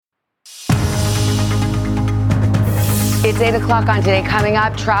It's 8 o'clock on Today. Coming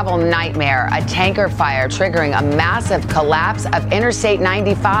up, travel nightmare. A tanker fire triggering a massive collapse of Interstate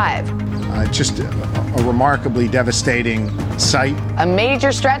 95. Just a remarkably devastating sight. A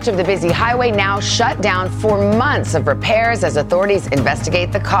major stretch of the busy highway now shut down for months of repairs as authorities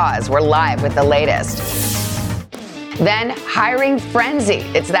investigate the cause. We're live with the latest. Then, hiring frenzy.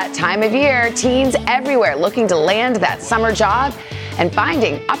 It's that time of year. Teens everywhere looking to land that summer job and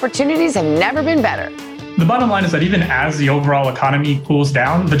finding opportunities have never been better. The bottom line is that even as the overall economy cools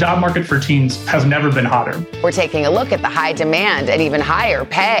down, the job market for teens has never been hotter. We're taking a look at the high demand and even higher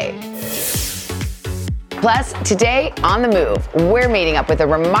pay. Plus, today on the move, we're meeting up with a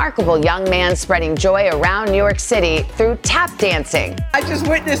remarkable young man spreading joy around New York City through tap dancing. I just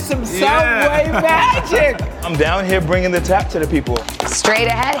witnessed some subway magic. I'm down here bringing the tap to the people. Straight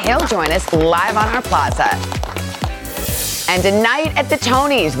ahead, he'll join us live on our plaza. And tonight at the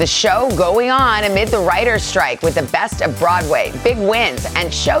Tonys, the show going on amid the writer's strike with the best of Broadway, big wins,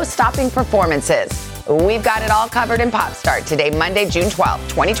 and show-stopping performances. We've got it all covered in Pop Start today, Monday, June 12th,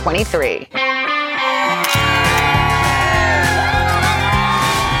 2023.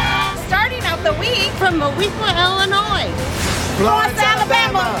 Starting out the week from Moequa, Illinois, Florence,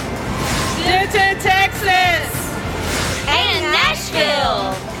 Alabama, Denton, Texas, and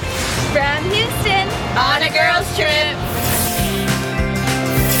Nashville. From Houston on a girls' trip.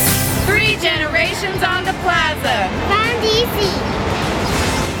 3 generations on the plaza. From DC.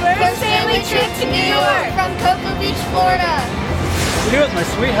 First family trip to New York. From Cocoa Beach, Florida. We're here with my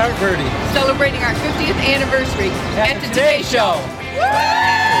sweetheart Birdie. Celebrating our 50th anniversary at the Today Show.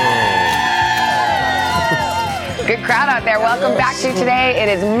 Good crowd out there. Welcome back to Today. It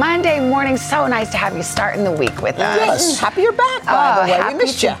is Monday morning. So nice to have you starting the week with us. Yes, happy you're back, by the way. Happy We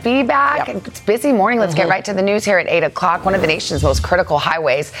missed you. to be back. Yep. It's a busy morning. Let's get right to the news here at 8 o'clock. One of the nation's most critical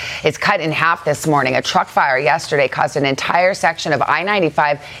highways is cut in half this morning. A truck fire yesterday caused an entire section of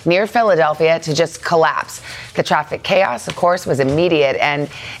I-95 near Philadelphia to just collapse. The traffic chaos, of course, was immediate, and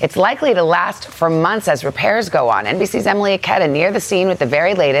it's likely to last for months as repairs go on. NBC's Emily Aketa near the scene with the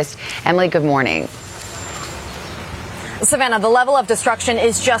very latest. Emily, good morning. Savannah, the level of destruction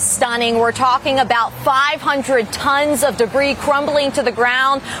is just stunning. We're talking about 500 tons of debris crumbling to the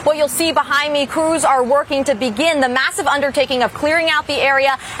ground. What you'll see behind me, crews are working to begin the massive undertaking of clearing out the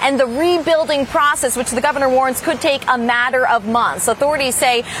area and the rebuilding process, which the governor warns could take a matter of months. Authorities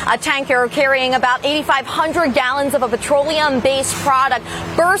say a tanker carrying about 8,500 gallons of a petroleum-based product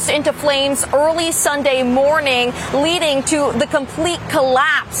burst into flames early Sunday morning, leading to the complete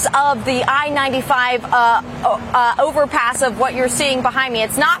collapse of the I-95 overpass of what you're seeing behind me.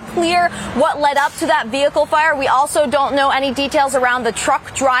 It's not clear what led up to that vehicle fire. We also don't know any details around the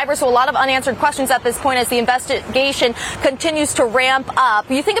truck driver, so a lot of unanswered questions at this point as the investigation continues to ramp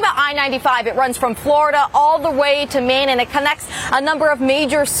up. You think about I-95, it runs from Florida all the way to Maine, and it connects a number of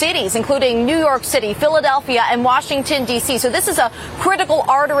major cities, including New York City, Philadelphia, and Washington, D.C. So this is a critical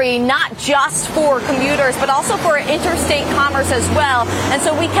artery, not just for commuters, but also for interstate commerce as well. And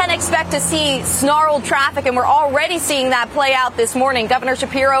so we can expect to see snarled traffic, and we're already seeing that play out this morning. Governor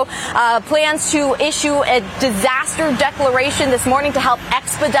Shapiro plans to issue a disaster declaration this morning to help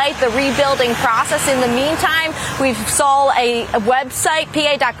expedite the rebuilding process. In the meantime, we saw a website,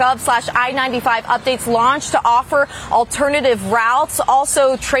 pa.gov/I-95 updates launched to offer alternative routes.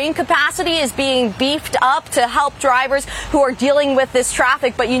 Also, train capacity is being beefed up to help drivers who are dealing with this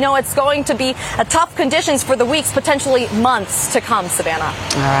traffic. But you know it's going to be tough conditions for the weeks, potentially months to come, Savannah.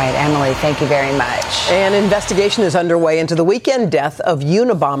 All right, Emily, thank you very much. An investigation is underway into the weekend death of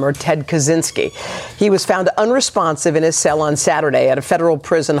Unabomber Ted Kaczynski. He was found unresponsive in his cell on Saturday at a federal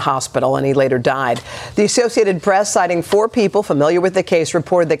prison hospital, and he later died. The Associated Press, citing 4 people familiar with the case,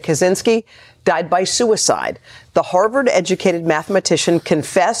 reported that Kaczynski died by suicide. The Harvard-educated mathematician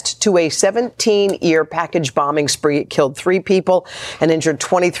confessed to a 17-year package bombing spree. It killed 3 people and injured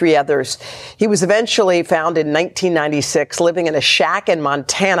 23 others. He was eventually found in 1996 living in a shack in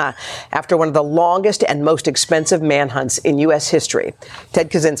Montana after one of the longest and most expensive manhunts in U.S. history.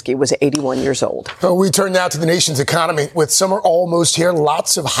 Ted Kaczynski was 81 years old. Well, we turn now to the nation's economy. With summer almost here,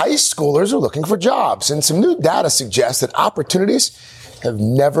 lots of high schoolers are looking for jobs, and some new data suggests that opportunities have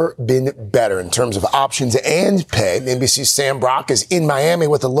never been better in terms of options and pay. NBC's Sam Brock is in Miami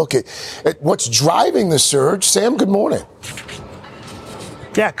with a look at what's driving the surge. Sam, good morning.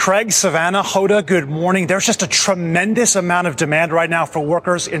 Yeah, Craig, Savannah, Hoda, good morning. There's just a tremendous amount of demand right now for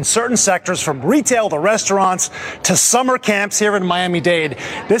workers in certain sectors, from retail to restaurants to summer camps here in Miami-Dade.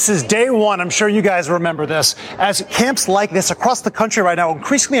 This is day one. I'm sure you guys remember this, as camps like this across the country right now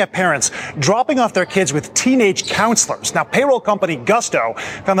increasingly have parents dropping off their kids with teenage counselors. Now, payroll company Gusto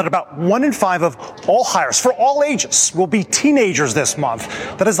found that about 1 in 5 of all hires for all ages will be teenagers this month.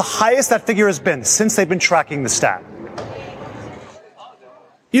 That is the highest that figure has been since they've been tracking the stat.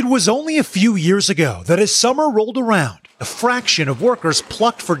 It was only a few years ago that as summer rolled around, a fraction of workers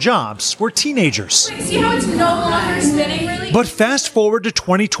plucked for jobs were teenagers. See how it's no longer spinning, really? But fast forward to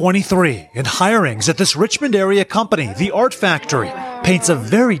 2023, and hirings at this Richmond area company, the Art Factory, paints a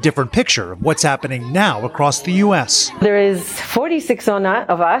very different picture of what's happening now across the U.S. There is 46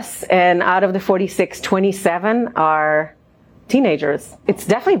 of us, and out of the 46, 27 are teenagers. It's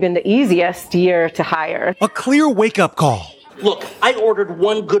definitely been the easiest year to hire. A clear wake-up call. Look, I ordered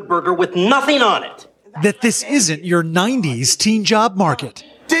one good burger with nothing on it. That this isn't your 90s teen job market.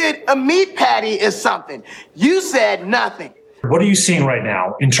 Dude, a meat patty is something. You said nothing. What are you seeing right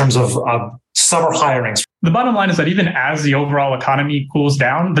now in terms of summer hirings? The bottom line is that even as the overall economy cools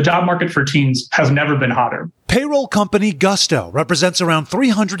down, the job market for teens has never been hotter. Payroll company Gusto represents around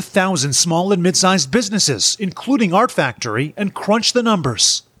 300,000 small and mid-sized businesses, including Art Factory, and Crunch the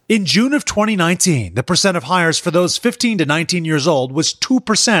Numbers. In June of 2019, the percent of hires for those 15 to 19 years old was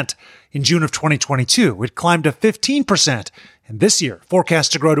 2%. In June of 2022, it climbed to 15%. And this year,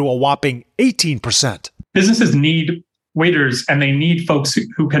 forecast to grow to a whopping 18%. Businesses need waiters, and they need folks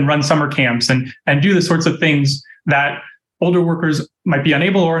who can run summer camps and do the sorts of things that older workers might be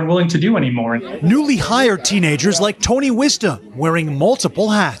unable or unwilling to do anymore. Newly hired teenagers like Tony Wisdom, wearing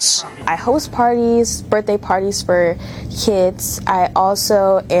multiple hats. I host parties, birthday parties for kids. I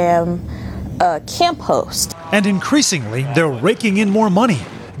also am a camp host. And increasingly, they're raking in more money.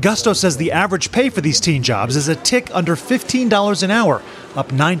 Gusto says the average pay for these teen jobs is a tick under $15 an hour, up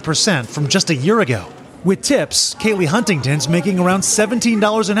 9% from just a year ago. With tips, Kaylee Huntington's making around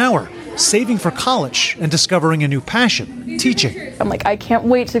 $17 an hour, saving for college and discovering a new passion, teaching. I'm like, I can't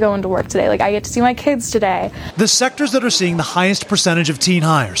wait to go into work today. Like, I get to see my kids today. The sectors that are seeing the highest percentage of teen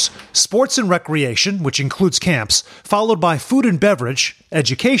hires: sports and recreation, which includes camps, followed by food and beverage,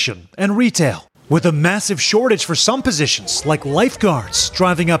 education, and retail. With a massive shortage for some positions, like lifeguards,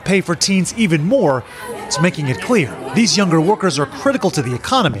 driving up pay for teens even more, it's making it clear these younger workers are critical to the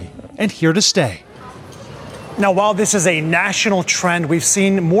economy and here to stay. Now, while this is a national trend, we've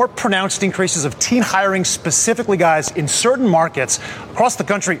seen more pronounced increases of teen hiring, specifically, guys, in certain markets across the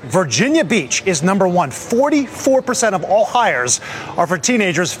country. Virginia Beach is number one. 44% of all hires are for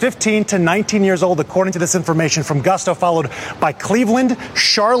teenagers 15 to 19 years old, according to this information from Gusto, followed by Cleveland,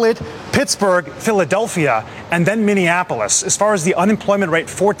 Charlotte, Pittsburgh, Philadelphia, and then Minneapolis. As far as the unemployment rate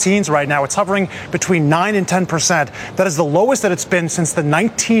for teens right now, it's hovering between 9 and 10%. That is the lowest that it's been since the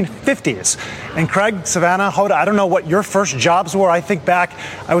 1950s. And Craig, Savannah, Hoda, I don't know what your first jobs were. I think back,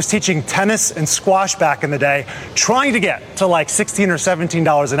 I was teaching tennis and squash back in the day, trying to get to like $16 or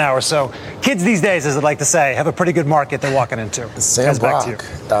 $17 an hour. So kids these days, as I'd like to say, have a pretty good market they're walking into. Sam Brock,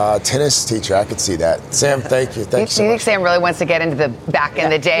 tennis teacher, I could see that. Sam, thank you. Thank you so much. You think Sam really wants to get into the back in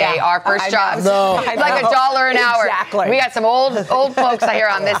the day, our first jobs? No. Like $1 an hour. Exactly. We got some old folks out here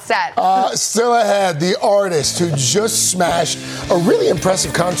on this set. Still ahead, the artist who just smashed a really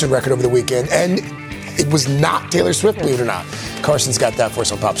impressive concert record over the weekend, and it was not Taylor Swift, believe it or not. Carson's got that for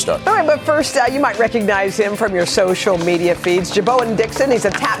us on Pop Star. All right, but first, you might recognize him from your social media feeds. Bowen Dixon, he's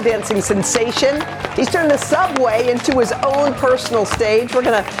a tap dancing sensation. He's turned the subway into his own personal stage. We're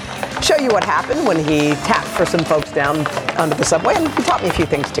going to show you what happened when he tapped for some folks down onto the subway, and he taught me a few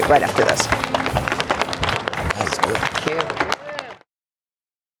things, too, right after this. That's good.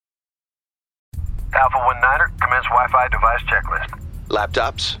 Alpha 19er, commence Wi-Fi device checklist.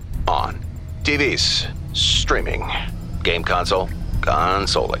 Laptops, on. TVs, streaming. Game console,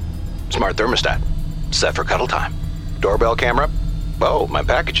 consoling. Smart thermostat, set for cuddle time. Doorbell camera, oh, my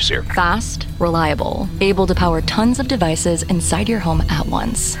package is here. Fast, reliable, able to power tons of devices inside your home at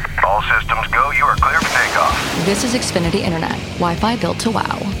once. All systems go, you are clear for takeoff. This is Xfinity Internet, Wi-Fi built to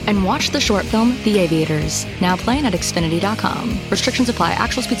wow. And watch the short film, The Aviators, now playing at Xfinity.com. Restrictions apply.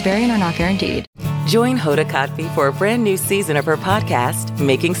 Actual speeds vary and are not guaranteed. Join Hoda Kotb for a brand new season of her podcast,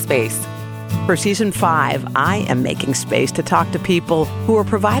 Making Space. For Season 5, I am making space to talk to people who are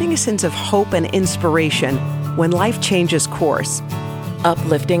providing a sense of hope and inspiration when life changes course.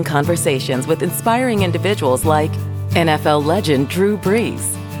 Uplifting conversations with inspiring individuals like NFL legend Drew Brees,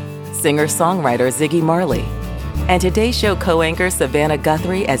 singer-songwriter Ziggy Marley, and Today Show co-anchor Savannah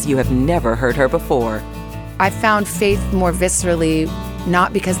Guthrie as you have never heard her before. I found faith more viscerally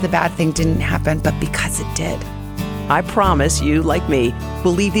not because the bad thing didn't happen, but because it did. I promise you, like me,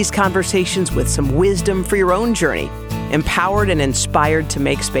 will leave these conversations with some wisdom for your own journey, empowered and inspired to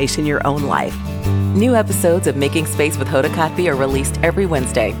make space in your own life. New episodes of Making Space with Hoda Kotb are released every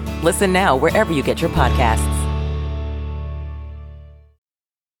Wednesday. Listen now wherever you get your podcasts.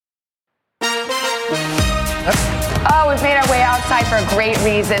 Oh, we've made our way outside for a great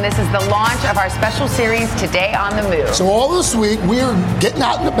reason. This is the launch of our special series, Today on the Move. So all this week, we're getting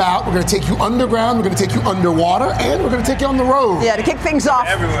out and about. We're going to take you underground. We're going to take you underwater. And we're going to take you on the road. Yeah, to kick things off.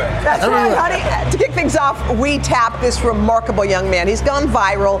 Everywhere. That's right, honey. To kick things off, we tap this remarkable young man. He's gone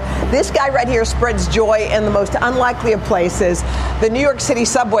viral. This guy right here spreads joy in the most unlikely of places, the New York City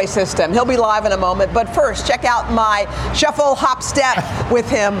subway system. He'll be live in a moment. But first, check out my shuffle hop step with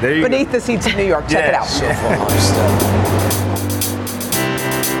him beneath the seats of New York. Check it out. Shuffle hop step.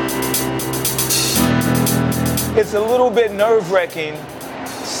 It's a little bit nerve-wracking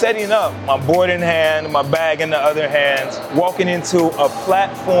setting up, my board in hand, my bag in the other hand, walking into a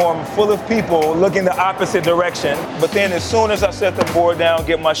platform full of people looking the opposite direction. But then as soon as I set the board down,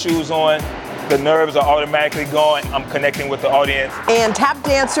 get my shoes on, the nerves are automatically gone. I'm connecting with the audience. And tap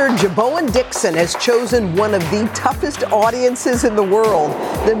dancer Bowen Dixon has chosen one of the toughest audiences in the world,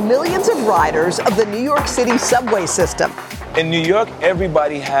 the millions of riders of the New York City subway system. In New York,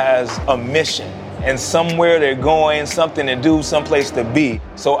 everybody has a mission and somewhere they're going, something to do, someplace to be.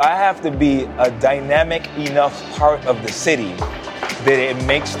 So I have to be a dynamic enough part of the city that it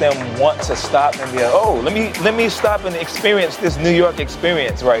makes them want to stop and be like, oh, let me stop and experience this New York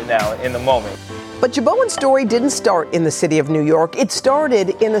experience right now in the moment. But Bowen's story didn't start in the city of New York. It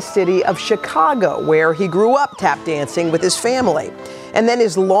started in the city of Chicago, where he grew up tap dancing with his family. And then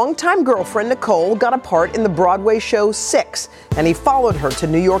his longtime girlfriend, Nicole, got a part in the Broadway show 6, and he followed her to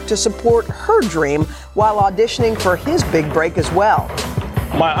New York to support her dream while auditioning for his big break as well.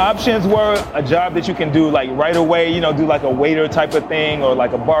 My options were a job that you can do like right away, do like a waiter type of thing or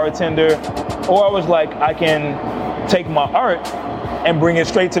like a bartender. Or I was like, I can take my art and bring it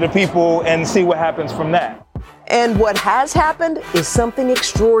straight to the people and see what happens from that. And what has happened is something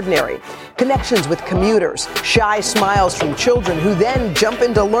extraordinary. Connections with commuters, shy smiles from children who then jump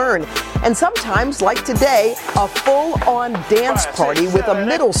in to learn. And sometimes, like today, a full-on dance party with a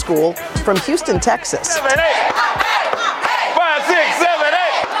middle school from Houston, Texas. 7, 8. 5, 6, 7, 8.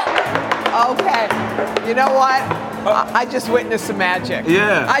 Okay, you know what? I just witnessed some magic.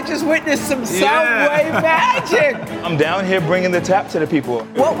 Yeah. I just witnessed some subway magic. I'm down here bringing the tap to the people.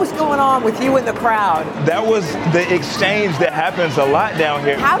 What was going on with you and the crowd? That was the exchange that happens a lot down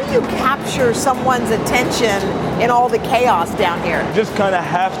here. How do you capture someone's attention in all the chaos down here? Just kind of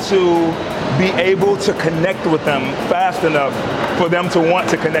have to be able to connect with them fast enough for them to want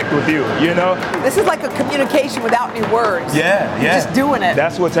to connect with you, This is like a communication without any words. Yeah. You're just doing it.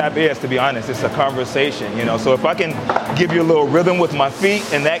 That's what tap is, to be honest. It's a conversation, So if I can give you a little rhythm with my feet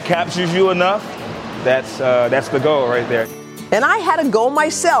and that captures you enough, that's the goal right there. And I had a goal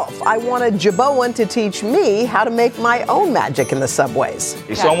myself. I wanted Bowen to teach me how to make my own magic in the subways.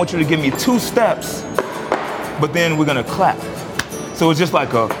 So I want you to give me 2 steps, but then we're gonna clap. So it's just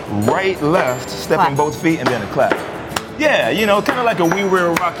like a right, left, stepping both feet, and then a clap. Yeah, kind of like a We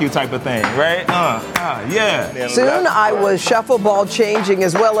Will Rock You type of thing, right? Yeah. Soon I was shuffle ball changing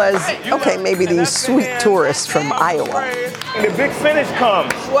as well as, maybe these sweet tourists from Iowa. And the big finish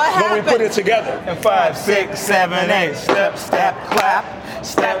comes when we put it together. And 5, 6, 7, 8. Step, step, clap.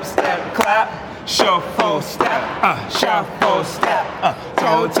 Step, step, clap. Shuffle, step. Shuffle, step.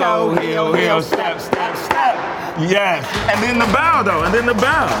 Toe, toe, heel, heel. Step, step, step. Yes. And then the bow, though. And then the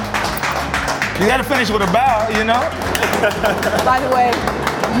bow. You got to finish with a bow, By the way,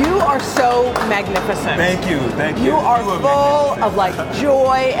 you are so magnificent. Thank you. You are full of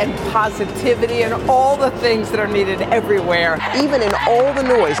joy and positivity and all the things that are needed everywhere. Even in all the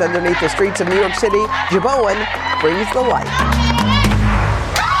noise underneath the streets of New York City, Bowen brings the light.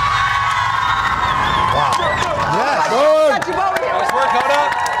 Wow. Yeah, good. Nice work, Hoda.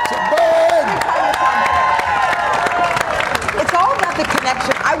 It's all about the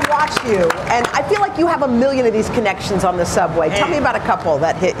connection. I watch you, and I feel like you have a million of these connections on the subway. Tell me about a couple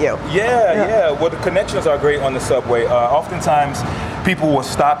that hit you. Yeah. Well, the connections are great on the subway. Oftentimes, people will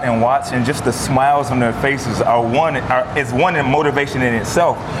stop and watch, and just the smiles on their faces is one motivation in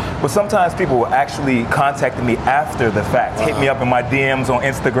itself. But sometimes people will actually contact me after the fact, hit me up in my DMs on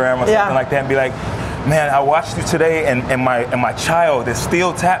Instagram or something like that, and be like, man, I watched you today, and my child is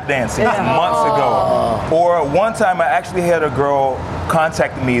still tap dancing from months ago. Or one time I actually had a girl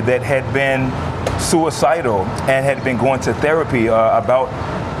contact me that had been suicidal and had been going to therapy about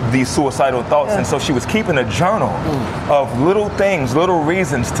these suicidal thoughts, and so she was keeping a journal of little things, little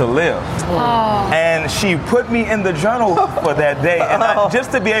reasons to live. And she put me in the journal for that day, and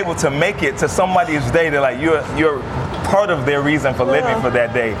just to be able to make it to somebody's day, they're like, you're part of their reason for living for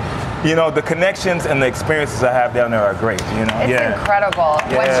that day. You know, the connections and the experiences I have down there are great, you know. It's incredible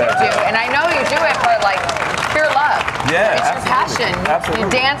what you do. And I know you do it for, like, pure love. Yeah, it's your passion. Absolutely. You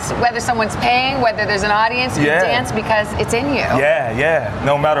dance whether someone's paying, whether there's an audience, you dance because it's in you. Yeah.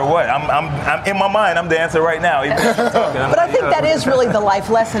 No matter what. I'm in my mind, I'm dancing right now. Even but I think that is really the life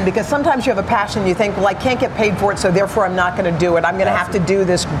lesson, because sometimes you have a passion, you think, well, I can't get paid for it, so therefore I'm not going to do it. I'm going to have to do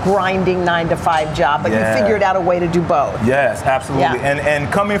this grinding 9-to-5 job. But you figured out a way to do both. Yes, absolutely.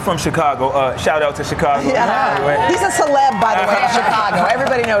 And coming from Chicago, shout out to Chicago. Yeah. He's a celeb, by the way, in Chicago.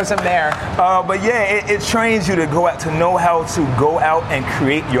 Everybody knows him there. But yeah, it trains you to go out, to know how to go out and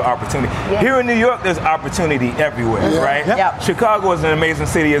create your opportunity. Here in New York, there's opportunity everywhere, right? Chicago is an amazing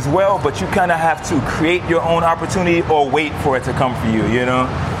city as well, but you kind of have to create your own opportunity or wait for it to come for you, you know?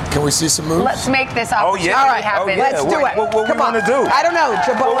 Can we see some moves? Let's make this opportunity happen. Let's do it. What we want to do? I don't know,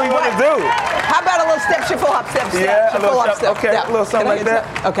 Jabot. What we want to do? How about a little step, shuffle, hop, step, step? Yeah, shuffle, hop, step. Okay, a little something like that.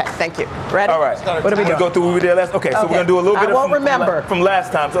 Okay, thank you. Ready? All right. What are we doing? Go through what we did last. Okay, so we're gonna do a little bit. I won't remember from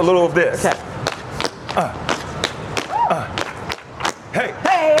last time. So a little of this. Okay.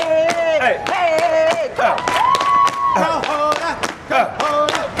 Hey. Come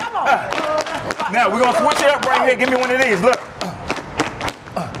on. Now we're gonna switch it up right here. Give me one of these. Look.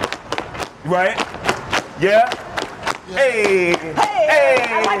 Right? Yeah. Hey. I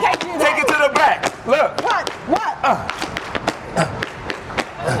like how you do that. Take it to the back. Look. What?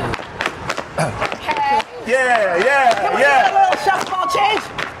 Yeah. Can we do a little shuffle ball change?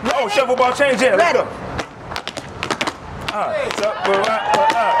 Oh, shuffle ball change. Yeah. Let's go.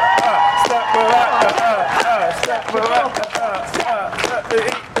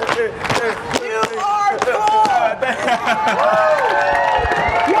 You are cool.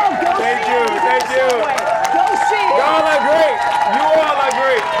 Thank you. Go see it. Y'all are great. You all are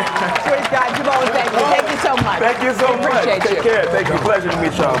great. Sweet guy, Jabot, thank you. Thank you so much. Thank you so much. Appreciate Take you. care. Thank you. Pleasure to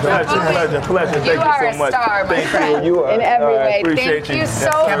meet y'all. Pleasure. Thank you so much. You are a star, my friend. You are. In every way. Appreciate Thank you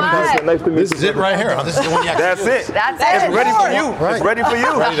so much. Nice to meet you. This is it right here. This is the one you That's it. That's It's it. ready for you. Right. It's ready for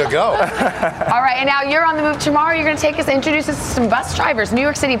you. Ready to go. All right, and now you're on the move tomorrow. You're going to introduce us to some bus drivers, New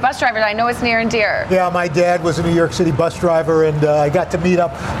York City bus drivers. I know it's near and dear. Yeah, my dad was a New York City bus driver, and I got to meet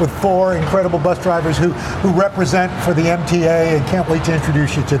up with 4 incredible bus drivers who represent for the MTA, and can't wait to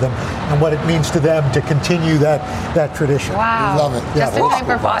introduce you to them and what it means to them to continue that tradition. Wow. Love it. Just in time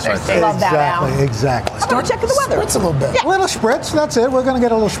for Father's Day. Love that, Al. Exactly. Start checking the weather. Spritz a little bit. A little spritz, that's it. We're going to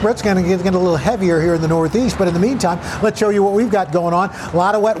get a little spritz, going to get a little heavier here in the Northeast. But in the meantime, let's show you what we've got going on. A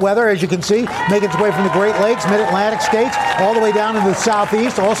lot of wet weather, as you can see, making its way from the Great Lakes, Mid-Atlantic states, all the way down into the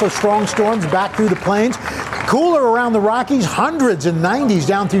Southeast. Also strong storms back through the plains. Cooler around the Rockies, hundreds and 90s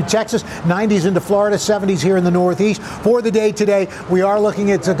down through Texas, 90s into Florida, 70s here in the Northeast. For the day today, we are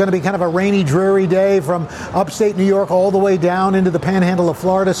looking at it's going to be kind of a rainy, dreary day from upstate New York all the way down into the panhandle of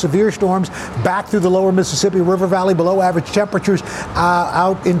Florida. Severe storms back through the lower Mississippi River Valley, below average temperatures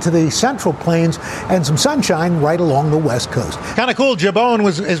out into the central plains, and some sunshine right along the west coast. Kind of cool. Jabon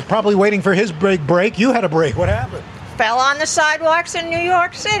is probably waiting for his big break. You had a break. What happened? Fell on the sidewalks in New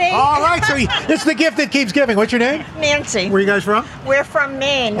York City. All right, so it's the gift that keeps giving. What's your name? Nancy. Where are you guys from? We're from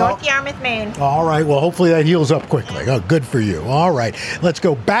Maine, North Yarmouth, Maine. All right, well, hopefully that heals up quickly. Oh, good for you. All right, let's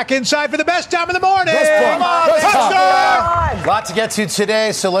go back inside for the best time in the morning. Come on, A lot to get to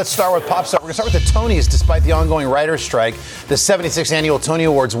today, so let's start with Pop Star. We're going to start with the Tonys. Despite the ongoing writers' strike, the 76th annual Tony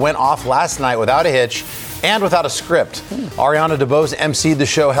Awards went off last night without a hitch and without a script. Ariana DeBose emceed the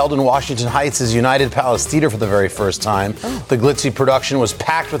show held in Washington Heights' United Palace Theater for the very first time. The glitzy production was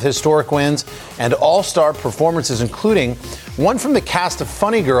packed with historic wins and all-star performances, including one from the cast of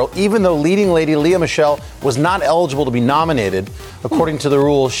Funny Girl, even though leading lady Lea Michele was not eligible to be nominated. According to the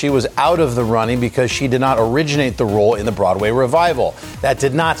rules, she was out of the running because she did not originate the role in the Broadway revival. That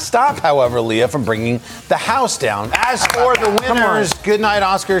did not stop, however, Lea from bringing the house down. As for the winners, Goodnight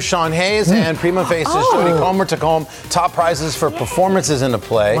Oscars, Sean Hayes and Prima Faces Jodie Comer took home top prizes for performances in the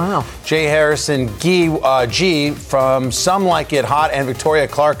play. Wow. Jay Harrison G from Some Like It Hot and Victoria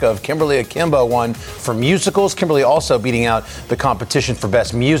Clark of Kimberly Akimbo won for musicals. Kimberly also beating out the competition for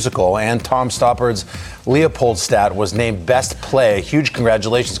Best Musical, and Tom Stoppard's Leopoldstadt was named Best Play. Huge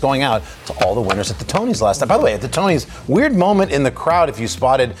congratulations going out to all the winners at the Tonys last night. By the way, at the Tonys, weird moment in the crowd if you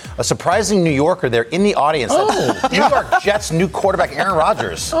spotted a surprising New Yorker there in the audience. New York Jets' new quarterback, Aaron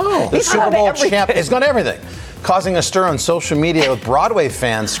Rodgers. The Super Bowl champ. He's gone to everything. causing a stir on social media with Broadway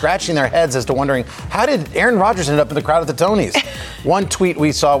fans scratching their heads as to wondering, how did Aaron Rodgers end up in the crowd at the Tonys? One tweet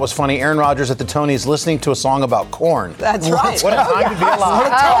we saw was funny. Aaron Rodgers at the Tonys listening to a song about corn. That's right. What a time to be alive. What a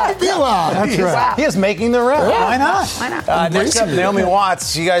time to be alive. That's right. He is making the round. Why not? Why not? Next up, Naomi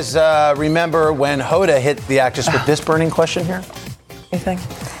Watts. You guys remember when Hoda hit the actress with this burning question here? Anything?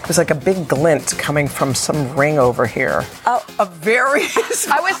 It was like a big glint coming from some ring over here. Oh, a very.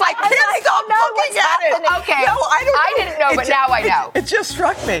 I was like, I don't know what's happening. Okay. No, I didn't know, but now I know. It just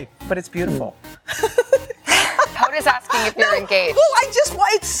struck me, but it's beautiful. Hoda's asking if you're engaged. Well,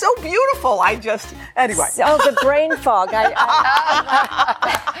 it's so beautiful. Anyway. Oh, the brain fog.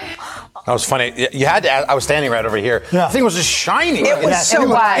 That was funny. You had to ask, I was standing right over here. Yeah. The thing was just shining. It was so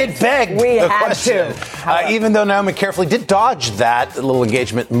bright. It begged We the had question. to. Even though Naomi carefully did dodge that little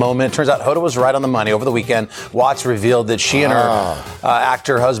engagement moment, it turns out Hoda was right on the money. Over the weekend, Watts revealed that she and her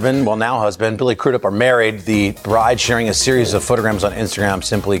actor husband, well, now husband, Billy Crudup, are married. The bride sharing a series of photograms on Instagram,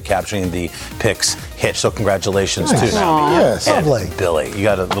 simply capturing the pics hitch. So congratulations to Naomi. Yes. And Lovely. Billy. You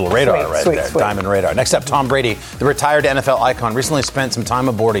got a little radar right there. Diamond radar. Next up, Tom Brady, the retired NFL icon, recently spent some time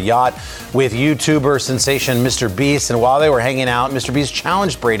aboard a yacht with YouTuber sensation Mr. Beast. And while they were hanging out, Mr. Beast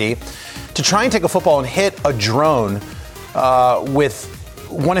challenged Brady to try and take a football and hit a drone with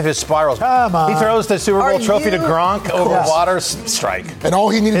one of his spirals. Come on. He throws the Super Bowl trophy to Gronk over water, strike. And all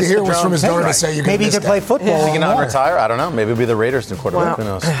he needed to hear was from his daughter to say, "You maybe he could play football. Is he going to retire? I don't know. Maybe it'll be the Raiders new quarterback. Who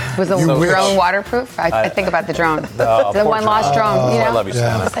knows? Was the drone waterproof? I think about the drone. The one lost drone. You know? I love you,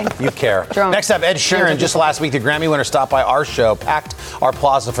 Sam. You care. Drone. Next up, Ed Sheeran. Just last week, the Grammy winner stopped by our show, packed our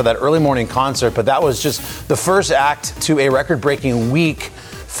plaza for that early morning concert. But that was just the first act to a record-breaking week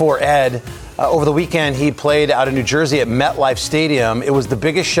for Ed. Over the weekend, he played out of New Jersey at MetLife Stadium. It was the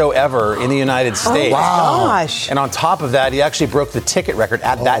biggest show ever in the United States. Oh, my gosh. And on top of that, he actually broke the ticket record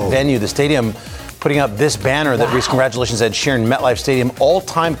at that venue. The stadium putting up this banner that reads, "Congratulations, Ed Sheeran, MetLife Stadium,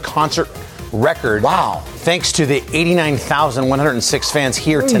 all-time concert record." Wow. Thanks to the 89,106 fans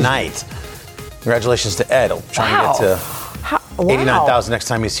here tonight. Congratulations to Ed. I'll try and get to 89,000 next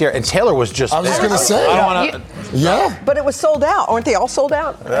time he's here. And Taylor was just I was just going to say. I don't want to. Yeah. But it was sold out. Aren't they all sold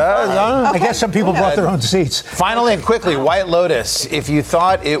out? I guess some people brought their own seats. Finally and quickly, White Lotus. If you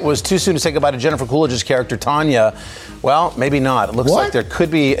thought it was too soon to say goodbye to Jennifer Coolidge's character, Tanya, well, maybe not. It looks like there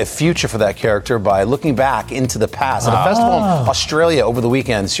could be a future for that character by looking back into the past. At a festival in Australia over the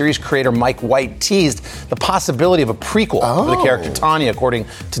weekend, series creator Mike White teased the possibility of a prequel for the character Tanya. According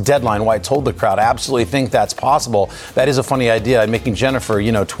to Deadline, White told the crowd, "I absolutely think that's possible. That is a funny idea. And making Jennifer,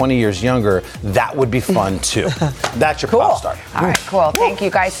 20 years younger, that would be fun too." That's your pop star. All right, cool. Thank you,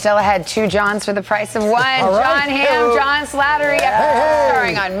 guys. Still ahead, 2 Johns for the price of 1. John Hamm, John Slattery,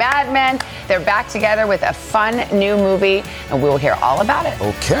 starring on Mad Men. They're back together with a fun new movie, and we will hear all about it.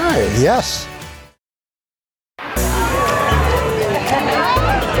 Okay. Yes.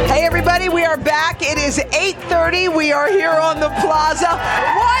 Hey, everybody, we are back. It is 8:30. We are here on the plaza.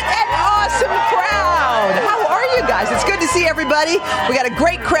 What an awesome crowd. How are you guys? It's good to see everybody. We got a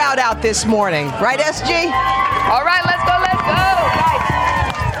great crowd out this morning. Right, SG? All right, let's go, let's go.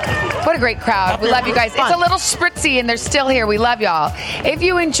 Guys. What a great crowd. We love you guys. It's a little spritzy, and they're still here. We love y'all. If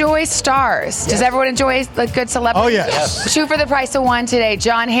you enjoy stars, does everyone enjoy a good celebrity? Oh, yes. 2 for the price of 1 today.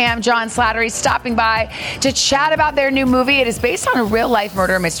 John Hamm, John Slattery stopping by to chat about their new movie. It is based on a real-life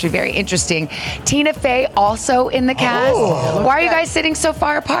murder mystery. Very interesting. Tina Fey also in the cast. Why are you guys sitting so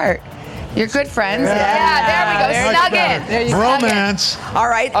far apart? You're good friends. Yeah, there we go. Snug in. There you Romance. All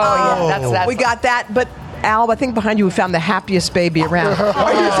right. Oh, yeah. That's we got that, but Al, I think behind you we found the happiest baby around.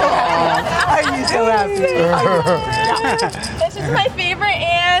 Are you so happy? Are you so happy? This is my favorite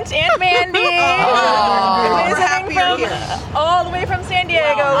aunt, Aunt Mandy. We're Visiting from all the way from San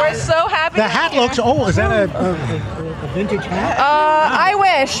Diego. We're so happy. The hat looks old. Is that a vintage hat? I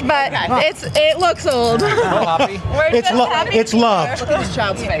wish, but it looks old. It's love. Look at this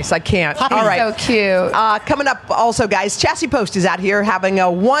child's face. I can't. Puppy. All right. So cute. Coming up also, guys, Chassis Post is out here having a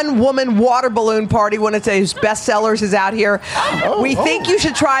one-woman water balloon party. One of his best sellers is out here. We think you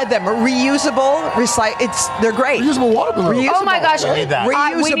should try them. Reusable, they're great. Reusable water balloon. Oh my gosh. We need that.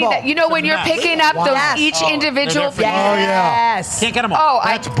 We need that. You know, when you're picking up those each individual things. Oh, yeah. Yes. Can't get them all.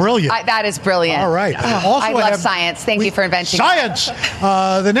 That's brilliant. That is brilliant. All right. I love science. Thank you for inventing science.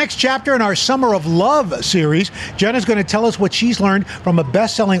 The next chapter in our Summer of Love series, Jenna's going to tell us what she's learned from a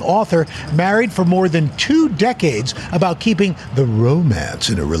best-selling author married for more than 2 decades about keeping the romance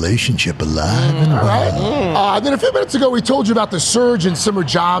in a relationship alive and well. Then a few minutes ago, we told you about the surge in summer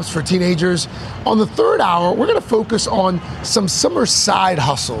jobs for teenagers. On the third hour, we're going to focus on some summer side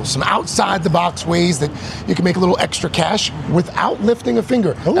hustles, some outside-the-box ways that you can make a little extra cash without lifting a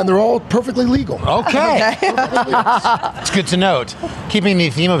finger. And they're all perfectly legal. Okay. It's good to note. Keeping the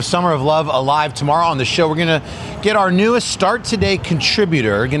theme of Summer of Love alive, tomorrow on the show, we're going to get our newest Start Today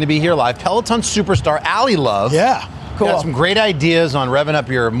contributor, going to be here live, Peloton superstar Allie Love. Yeah. Cool. Got some great ideas on revving up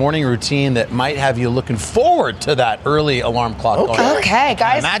your morning routine that might have you looking forward to that early alarm clock. Okay,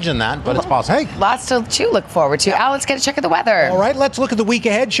 guys. Imagine that, but it's possible. Hey. Lots to look forward to. Al, let's get a check of the weather. All right, let's look at the week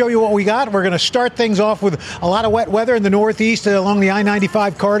ahead, show you what we got. We're going to start things off with a lot of wet weather in the Northeast along the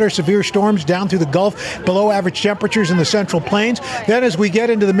I-95 corridor, severe storms down through the Gulf, below average temperatures in the Central Plains. Then as we get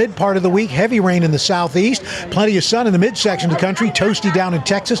into the mid part of the week, heavy rain in the Southeast, plenty of sun in the midsection of the country, toasty down in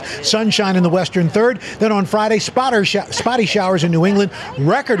Texas, sunshine in the western third. Then on Friday, spotty showers in New England,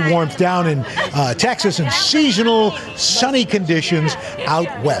 record warmth down in Texas, and seasonal sunny conditions out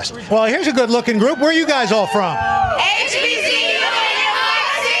west. Well, here's a good-looking group. Where are you guys all from? HBCU.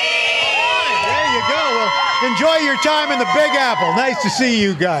 There you go. Well, enjoy your time in the Big Apple. Nice to see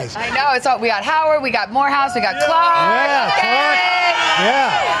you guys. I know. It's all, we got Howard, we got Morehouse, we got Clark. Yeah, Clark.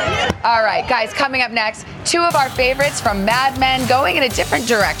 Yeah. All right, guys, coming up next, 2 of our favorites from Mad Men going in a different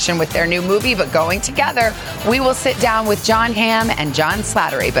direction with their new movie, but going together. We will sit down with John Hamm and John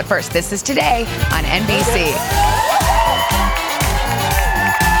Slattery. But first, this is Today on NBC.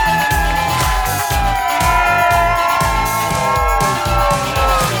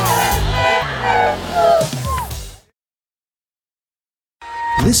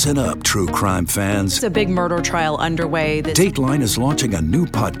 Listen up, true crime fans. It's a big murder trial underway. Dateline is launching a new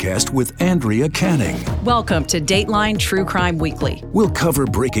podcast with Andrea Canning. Welcome to Dateline True Crime Weekly. We'll cover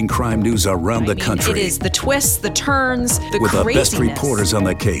breaking crime news around the country. It is the twists, the turns, the with craziness. The best reporters on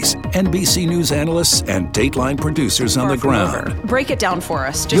the case, NBC News analysts, and Dateline producers on the ground. Break it down for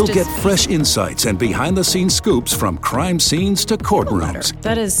us. You'll get fresh insights and behind-the-scenes scoops from crime scenes to courtrooms.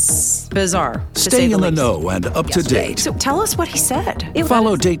 That is bizarre. Stay in the know and up to date. So tell us what he said.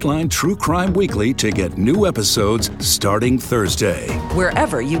 Follow Dateline True Crime Weekly to get new episodes starting Thursday.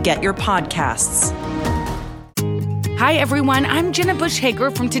 Wherever you get your podcasts. Hi, everyone. I'm Jenna Bush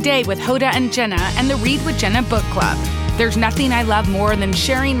Hager from Today with Hoda and Jenna and the Read with Jenna book club. There's nothing I love more than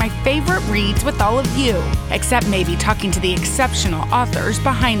sharing my favorite reads with all of you, except maybe talking to the exceptional authors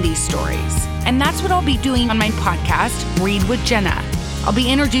behind these stories. And that's what I'll be doing on my podcast, Read with Jenna. I'll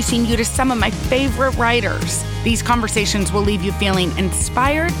be introducing you to some of my favorite writers. These conversations will leave you feeling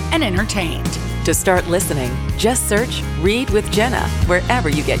inspired and entertained. To start listening, just search Read with Jenna wherever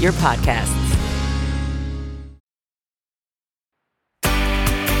you get your podcasts.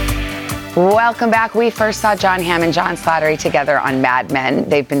 Welcome back. We first saw John Hamm and John Slattery together on Mad Men.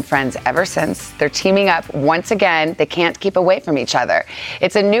 They've been friends ever since. They're teaming up once again. They can't keep away from each other.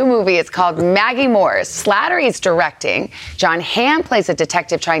 It's a new movie. It's called Maggie Moores. Slattery is directing. John Hamm plays a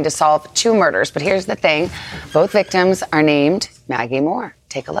detective trying to solve 2 murders. But here's the thing. Both victims are named Maggie Moore.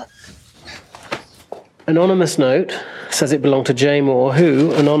 Take a look. Anonymous note says it belonged to Jay Moore,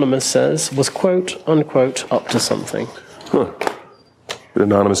 who, Anonymous says, was quote, unquote, up to something. Huh. Did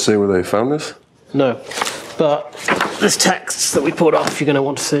Anonymous say where they found this? No, but there's texts that we pulled off you're going to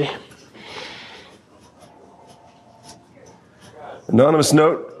want to see. Anonymous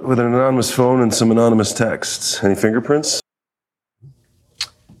note with an anonymous phone and some anonymous texts. Any fingerprints?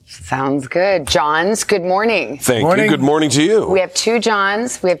 Sounds good. Johns, good morning. Thank you. Good morning to you. We have 2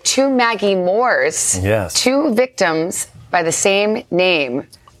 Johns. We have 2 Maggie Moores. Yes. 2 victims by the same name.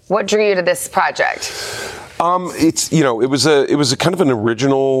 What drew you to this project? It was a kind of an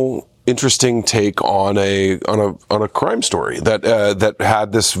original, interesting take on a crime story that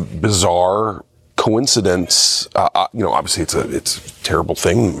had this bizarre coincidence. Obviously it's a terrible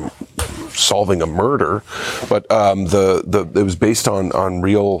thing, solving a murder, but it was based on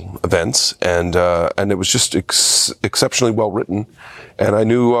real events, and it was just exceptionally well written. And I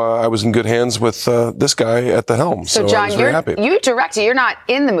knew I was in good hands with this guy at the helm. So John, I was very happy. You directed. You're not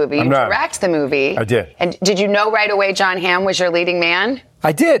in the movie. You direct the movie. I did. And did you know right away John Hamm was your leading man?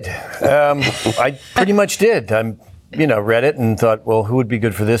 I did. I pretty much did. I read it and thought, well, who would be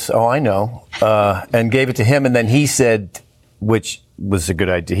good for this? Oh, I know. And gave it to him. And then he said, which was a good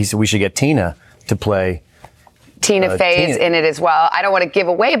idea, he said we should get Tina to play Tina Fey's in it as well. I don't want to give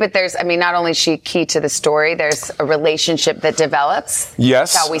away, but not only is she key to the story, there's a relationship that develops.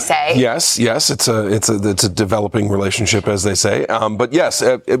 Yes. Shall we say? Yes. It's a developing relationship, as they say. But yes,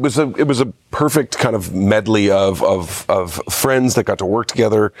 it was a perfect kind of medley of friends that got to work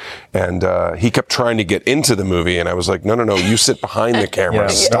together, and he kept trying to get into the movie, and I was like, no, you sit behind the camera.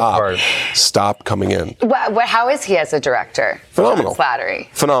 Stop coming in. How is he as a director? Phenomenal. John Slattery.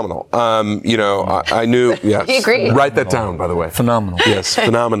 Phenomenal. I knew. Yeah. He agreed. Write that down, by the way. Phenomenal. Yes,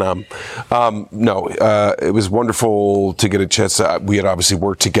 phenomenon. It was wonderful to get a chance. We had obviously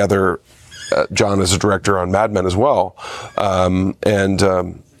worked together, John as a director on Mad Men as well,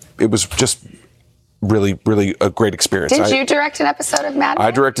 it was just really, really a great experience. Did you direct an episode of Mad Men?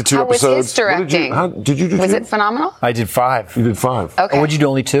 I directed 2 episodes. How was his directing? Did you do 2? Was it phenomenal? I did 5. You did 5. Okay. Oh, would you do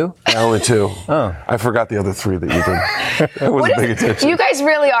only 2? Only 2. Oh. I forgot the other 3 that you did. I wasn't paying attention. You guys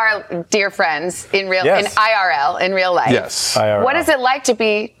really are dear friends in IRL, in real life. Yes. IRL. What is it like to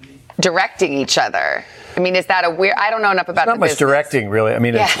be directing each other? I mean, is that a weird? I don't know enough about not much directing, really. I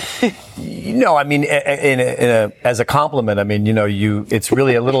mean, as a compliment, I mean, it's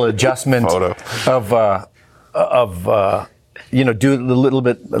really a little adjustment of do a little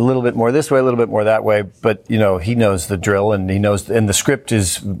bit more this way, a little bit more that way. But he knows the drill, and and the script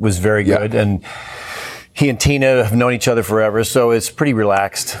was very good, and he and Tina have known each other forever, so it's pretty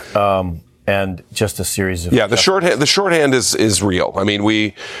relaxed. And just a series of the shorthand is real. I mean,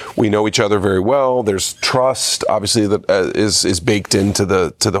 we know each other very well. There's trust, obviously, that is baked into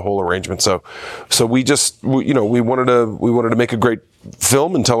the whole arrangement. So we wanted to make a great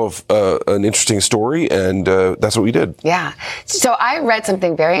film and tell an interesting story, and that's what we did. Yeah. So I read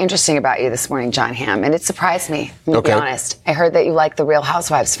something very interesting about you this morning, John Hamm, and it surprised me. To be honest, I heard that you like the Real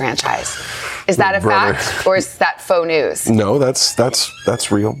Housewives franchise. Is that a fact, or is that faux news? No, that's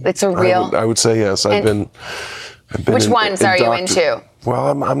real. It's a real. I would say yes. I've been. Which ones are you into?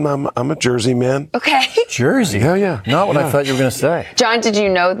 Well, I'm a Jersey man. Okay. Jersey? Yeah. Not what I thought you were going to say. John, did you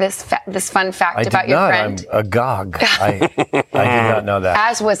know this fun fact about your friend? I'm agog. I did not know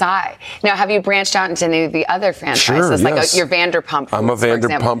that. As was I. Now, have you branched out into any of the other franchises? Sure, like yes. your Vanderpump? I'm a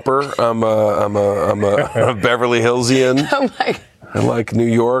Vanderpumper. I'm a Beverly Hillsian. Oh my. I like New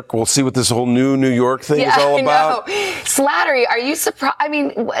York. We'll see what this whole New York thing is all about. Slattery, are you surprised? I mean,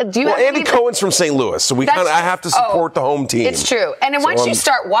 do you? Well, Andy Cohen's from St. Louis, so I have to support the home team. It's true. And then once you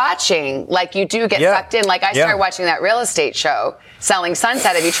start watching, like you do get sucked in. Like I started watching that real estate show, Selling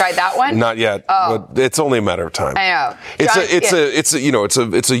Sunset. Have you tried that one? Not yet. Oh. But it's only a matter of time. I know. It's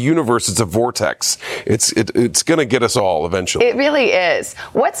a universe. It's a vortex. It's going to get us all eventually. It really is.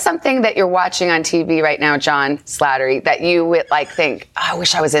 What's something that you're watching on TV right now, John Slattery, that you would think, I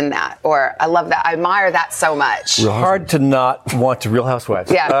wish I was in that, or I love that, I admire that so much? Hard to not want to Real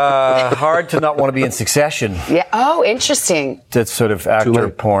Housewives. Yeah. Hard to not want to be in Succession. Yeah. Oh, interesting. That's sort of actor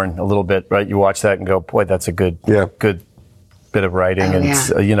porn a little bit, right? You watch that and go, boy, that's a good bit of writing, and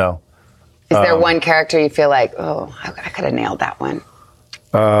Is there one character you feel like, I could have nailed that one?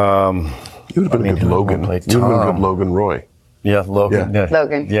 You would have been a good Logan. You would have been a good Logan Roy. Yeah, Logan. Yeah.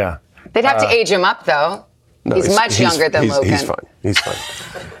 Logan. Yeah. They'd have to age him up, though. No, he's much younger than Logan. He's fine.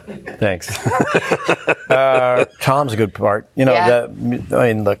 Thanks. Tom's a good part.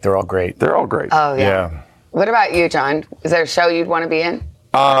 Look, they're all great. They're all great. Oh, yeah. What about you, John? Is there a show you'd want to be in?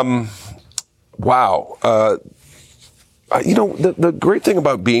 Wow. The great thing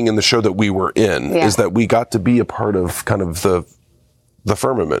about being in the show that we were in is that we got to be a part of kind of the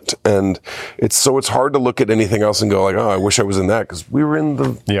firmament, and it's hard to look at anything else and go like, oh, I wish I was in that, because we were in the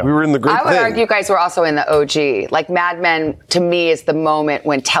great I would thing. argue you guys were also in the OG. Like Mad Men, to me, is the moment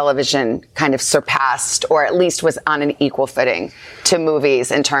when television kind of surpassed, or at least was on an equal footing to movies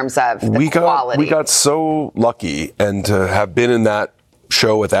in terms of the quality. We got so lucky, and to have been in that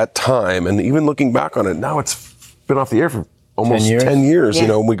show at that time, and even looking back on it now, it's been off the air for almost 10 years.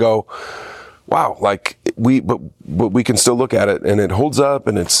 Yeah. And we go, wow, but we can still look at it, and it holds up,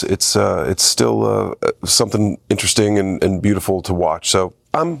 and it's still something interesting and beautiful to watch. So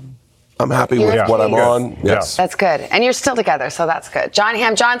I'm happy with what I'm on. Yes. That's good. And you're still together, so that's good. John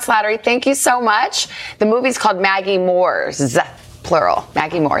Hamm, John Slattery, thank you so much. The movie's called Maggie Moores, plural.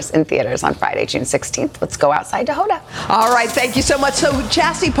 Maggie Moores in theaters on Friday, June 16th. Let's go outside to Hoda. All right, thank you so much. So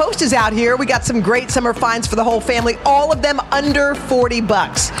Chastity Post is out here. We got some great summer finds for the whole family, all of them under $40.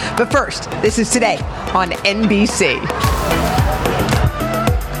 But first, this is Today on NBC.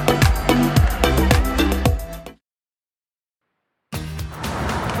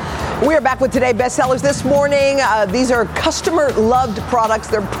 We're are back with Today Bestsellers this morning. These are customer-loved products.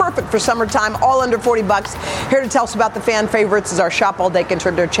 They're perfect for summertime, all under $40. Here to tell us about the fan favorites is our Shop All Day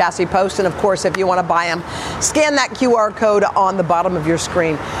contributor, Chassie Post. And, of course, if you want to buy them, scan that QR code on the bottom of your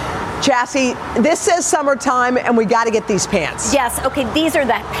screen. Chassie, this says summertime, and we got to get these pants. Yes, okay, these are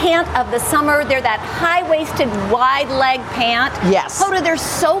the pant of the summer. They're that high-waisted, wide-leg pant. Yes. Hoda, they're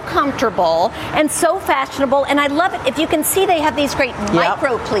so comfortable and so fashionable, and I love it. If you can see, they have these great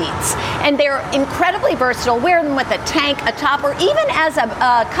micro pleats, and they're incredibly versatile. Wear them with a tank, a top, or even as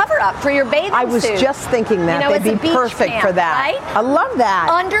a cover-up for your bathing suit. I was just thinking that. You know, they'd be perfect pant, for that. Right? I love that.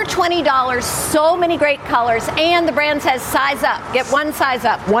 Under $20, so many great colors, and the brand says size up. Get one size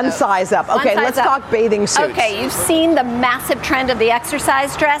up. One size up. Okay, let's talk bathing suits. Okay, you've seen the massive trend of the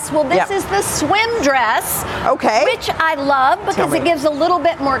exercise dress. Well, this is the swim dress. Okay. Which I love because it gives a little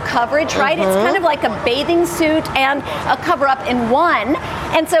bit more coverage, right? It's kind of like a bathing suit and a cover-up in one.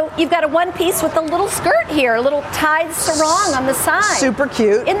 And so you've got a one-piece with a little skirt here, a little tied sarong on the side. Super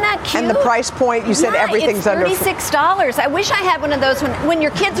cute. Isn't that cute? And the price point, you said everything's under $36. I wish I had one of those when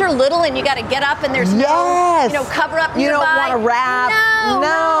your kids are little and you got to get up and there's no, cover-up nearby. You don't want to wrap.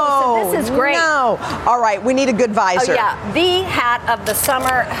 No. So this is great. No. All right, we need a good visor. Oh, yeah. The hat of the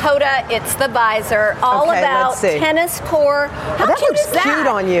summer. Hoda, it's the visor. All about tennis core. How that cute looks is that? cute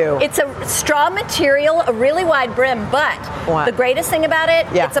on you. It's a straw material, a really wide brim, but the greatest thing about it,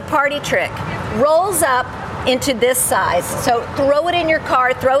 it's a party trick. Rolls up into this size. So throw it in your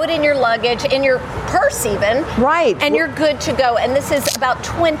car, throw it in your luggage, in your purse even. Right. And you're good to go. And this is about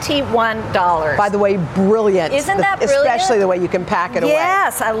 $21. By the way, brilliant. Isn't that brilliant? Especially the way you can pack it away.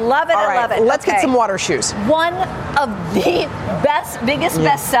 Yes, I love it. All right, I love it. Let's get some water shoes. One of the biggest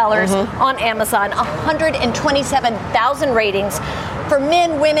bestsellers on Amazon. 127,000 ratings for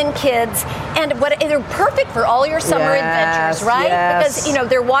men, women, kids, and they're perfect for all your summer adventures, right? Yes. Because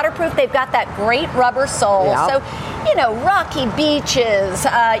they're waterproof. They've got that great rubber sole. So, rocky beaches,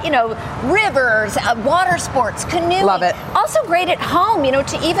 rivers, water sports, canoeing. Love it. Also great at home,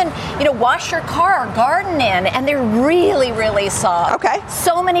 to even, wash your car or garden in, and they're really, really soft. Okay.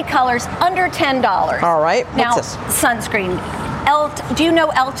 So many colors, under $10. All right. Now, what's this? Sunscreen. Do you know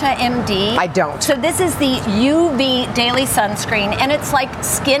Elta MD? I don't. So this is the UV daily sunscreen, and it's like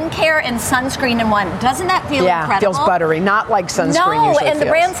skincare and sunscreen in one. Doesn't that feel incredible? Yeah, feels buttery, not like sunscreen No, usually and the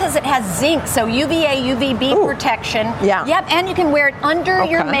feels. brand says it has zinc, so UVA, UVB protection. Yeah. Yep, and you can wear it under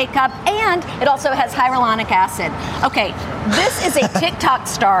your makeup, and it also has hyaluronic acid. Okay, this is a TikTok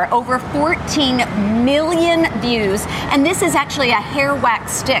star, over 14 million views, and this is actually a hair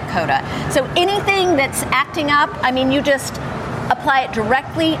wax stick, Hoda. So anything that's acting up, you just apply it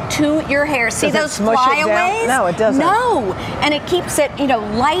directly to your hair. See those flyaways? No, it doesn't. No, and it keeps it,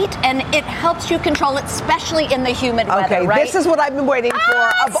 light, and it helps you control it, especially in the humid weather, right? This is what I've been waiting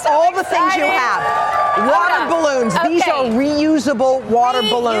for. Of all the things you have, water balloons. These are reusable water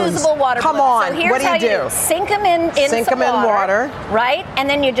balloons. Reusable water Come balloons. on, So here's what do how you do? Sink them in Sink some them in water. Right, and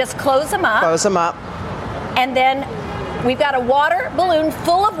then you just close them up. Close them up. And then we've got a water balloon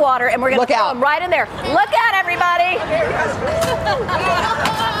full of water, and we're going to throw them right in there. Look out, everybody.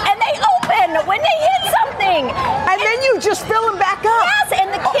 And they open when they hit something. And then you just fill them back up. Yes,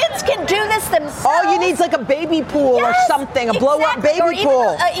 and the kids can do this themselves. All you need is like a baby pool or something, a blow-up baby or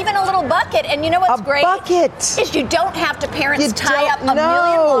pool. Even a little bucket. And you know what's great? Bucket. Is you don't have to tie up a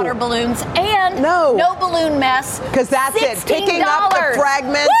million water balloons, and no balloon mess. Because that's it. Picking up the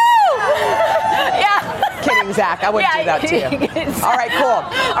fragments. Woo! Yeah. Kidding, Zach. I wouldn't do that to you. All right, cool.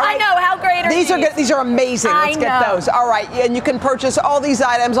 All right. I know. How great are these? Are good. These are amazing. Let's get those. All right. And you can purchase all these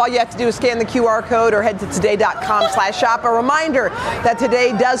items. All you have to do is scan the QR code or head to today.com/shop. A reminder that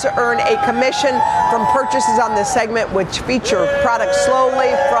Today does earn a commission from purchases on this segment, which feature products slowly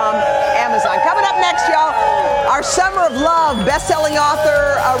from Amazon. Coming up next, y'all, our Summer of Love best-selling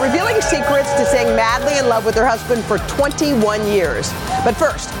author revealing secrets to staying madly in love with her husband for 21 years. But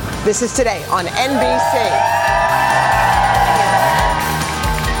first, this is Today on NBC.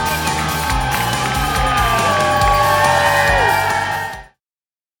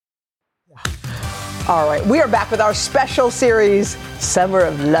 All right, we are back with our special series, Summer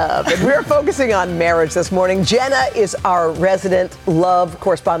of Love. And we're focusing on marriage this morning. Jenna is our resident love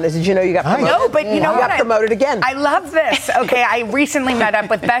correspondent. Did you know you got promoted? No, but you know what? You got promoted again. I love this. Okay, I recently met up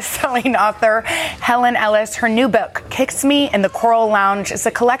with best-selling author Helen Ellis. Her new book, Kiss Me in the Coral Lounge, is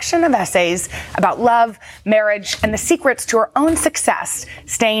a collection of essays about love, marriage, and the secrets to her own success,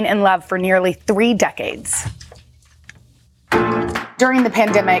 staying in love for nearly 3 decades. During the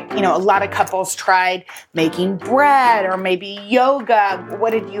pandemic, a lot of couples tried making bread or maybe yoga.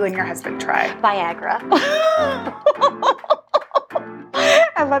 What did you and your husband try? Viagra.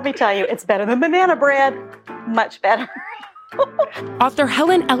 And let me tell you, it's better than banana bread. Much better. Author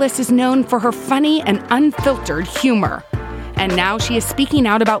Helen Ellis is known for her funny and unfiltered humor. And now she is speaking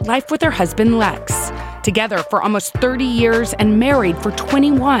out about life with her husband, Lex. Together for almost 30 years and married for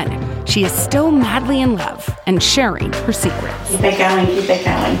 21, she is still madly in love and sharing her secrets. Keep it going, keep it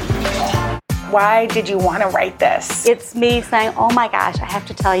going. Why did you want to write this? It's me saying, oh my gosh, I have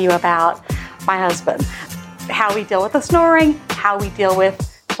to tell you about my husband. How we deal with the snoring, how we deal with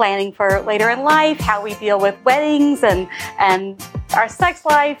planning for later in life, how we deal with weddings and our sex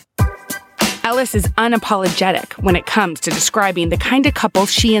life. Ellis is unapologetic when it comes to describing the kind of couple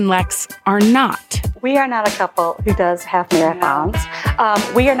she and Lex are not. We are not a couple who does half marathons.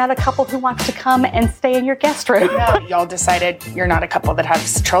 We are not a couple who wants to come and stay in your guest room. No, y'all decided you're not a couple that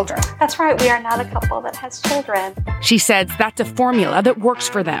has children. That's right, we are not a couple that has children. She says that's a formula that works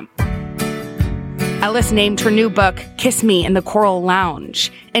for them. Ellis named her new book, Kiss Me in the Coral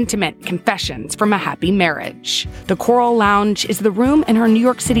Lounge, Intimate Confessions from a Happy Marriage. The Coral Lounge is the room in her New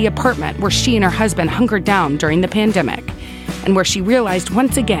York City apartment where she and her husband hunkered down during the pandemic, and where she realized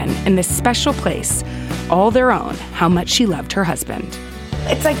once again in this special place, all their own, how much she loved her husband.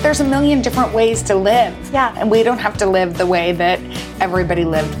 It's like there's a million different ways to live. Yeah. And we don't have to live the way that everybody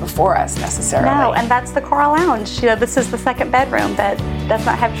lived before us necessarily. No, and that's the Coral Lounge. You know, this is the second bedroom that does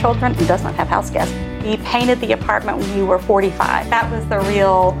not have children and does not have house guests. We painted the apartment when we were 45. That was the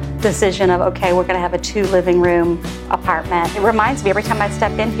real decision of, okay, we're going to have a 2 living room apartment. It reminds me every time I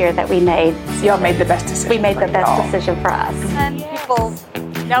step in here that we made. Y'all made the best decision. We made the best decision for us. And people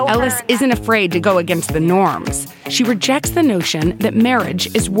know Ellis her. isn't afraid to go against the norms. She rejects the notion that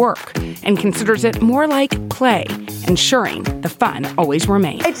marriage is work and considers it more like play, ensuring the fun always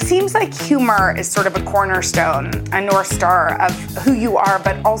remains. It seems like humor is sort of a cornerstone, a North Star of who you are,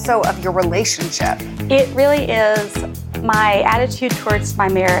 but also of your relationship. It really is. My attitude towards my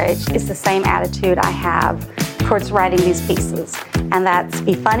marriage is the same attitude I have towards writing these pieces. And that's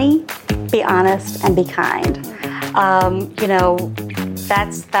be funny, be honest, and be kind.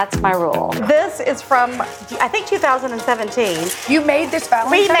 That's my rule. This is from, I think, 2017. You made this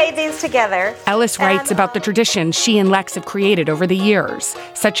Valentine's? We made these together. Ellis writes about the traditions she and Lex have created over the years,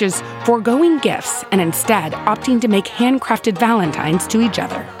 such as foregoing gifts and instead opting to make handcrafted Valentines to each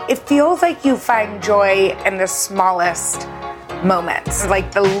other. It feels like you find joy in the smallest moments,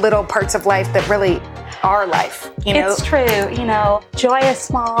 like the little parts of life that really are life. You know? It's true. You know, joy is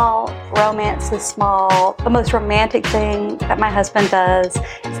small, romance is small. The most romantic thing that my husband does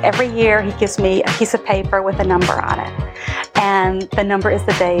is every year he gives me a piece of paper with a number on it. And the number is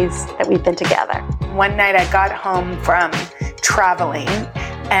the days that we've been together. One night I got home from traveling,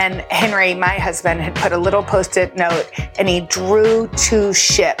 and Henry, my husband, had put a little Post-it note and he drew 2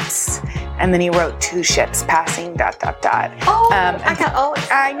 ships. And then he wrote 2 ships passing ... Oh, I got all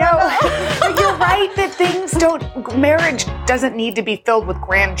excited. I know. But you're right that marriage doesn't need to be filled with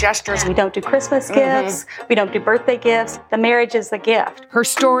grand gestures. We don't do Christmas gifts. We don't do birthday gifts. The marriage is the gift. Her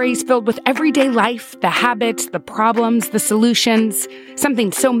stories filled with everyday life, the habits, the problems, the solutions,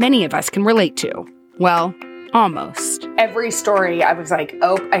 something so many of us can relate to. Well, almost. Every story, I was like,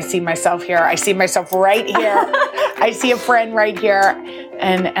 oh, I see myself here. I see myself right here. I see a friend right here.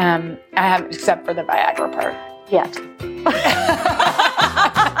 And I haven't, except for the Viagra part. Yet.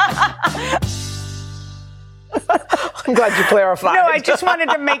 I'm glad you clarified. No, I just wanted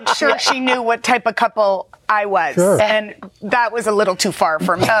to make sure she knew what type of couple I was. Sure. And that was a little too far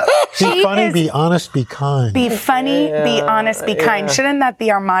for me. Be funny, be honest, be kind. Be funny, be honest, be kind. Shouldn't that be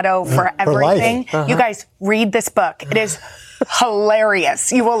our motto for everything? life. You guys, read this book. It is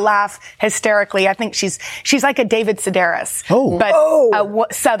hilarious. You will laugh hysterically. I think she's like a David Sedaris, but a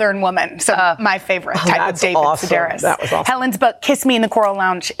Southern woman. So my favorite type of David Sedaris. That was awesome. Helen's book, Kiss Me in the Coral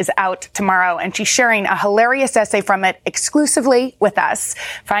Lounge, is out tomorrow, and she's sharing a hilarious essay from it exclusively with us.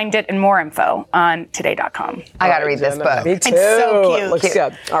 Find it and more info on today.com. I got to read this book. Me too. It's so cute. Looks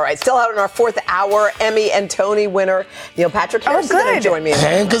good. All right, still out in our 4th hour, Emmy and Tony winner, Neil Patrick Harris is going to join me.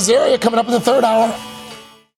 And Kazarian coming up in the 3rd hour.